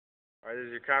Alright, this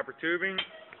is your copper tubing,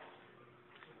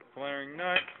 flaring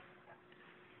nut,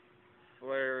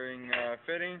 flaring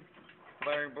fitting,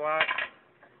 flaring block,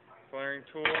 flaring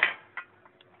tool,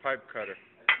 pipe cutter.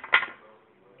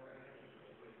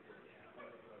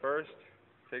 First,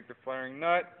 take the flaring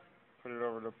nut, put it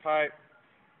over the pipe,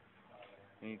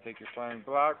 and you take your flaring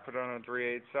block, put it on a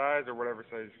 3/8 size or whatever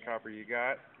size copper you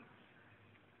got.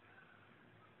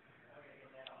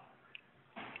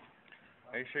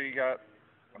 Make sure you got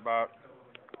about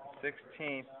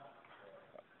 1/16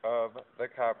 of the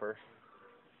copper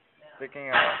sticking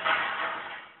out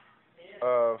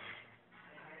of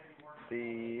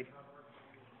the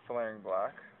flaring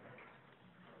block.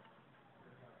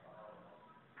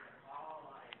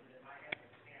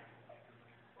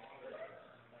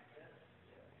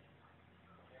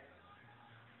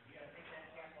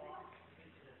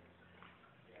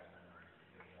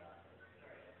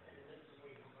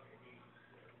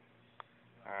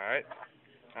 Alright,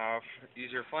 now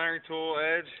use your flaring tool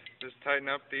edge, just tighten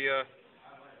up the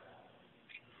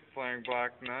flaring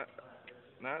block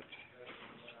nuts.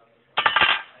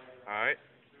 Alright,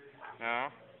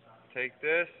 now take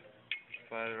this,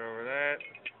 slide it over that,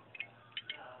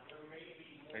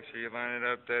 make sure you line it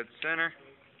up dead center.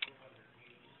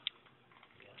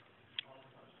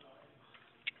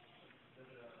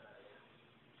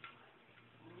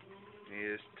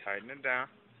 You just tighten it down.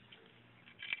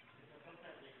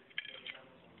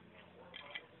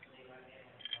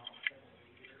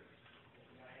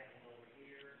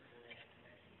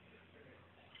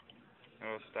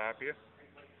 It'll stop you.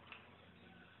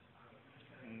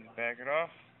 And back it off.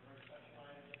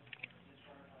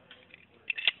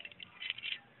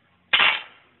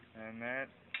 And that.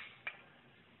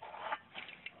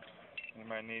 You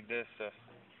might need this to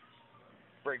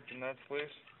break the nuts loose.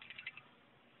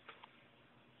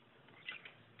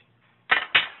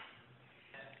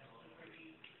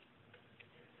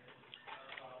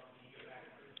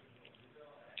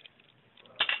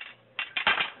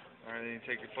 Alright, then you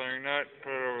take your flaring nut,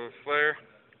 put it over the flare,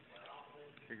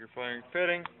 take your flaring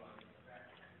fitting,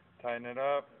 tighten it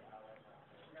up,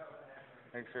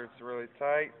 make sure it's really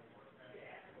tight.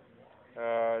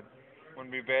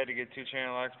 Wouldn't be bad to get 2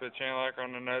 channel locks, put a channel lock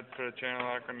on the nut, put a channel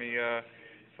lock on the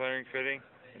flaring fitting,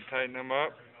 and tighten them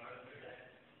up,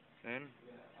 and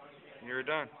you're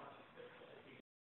done.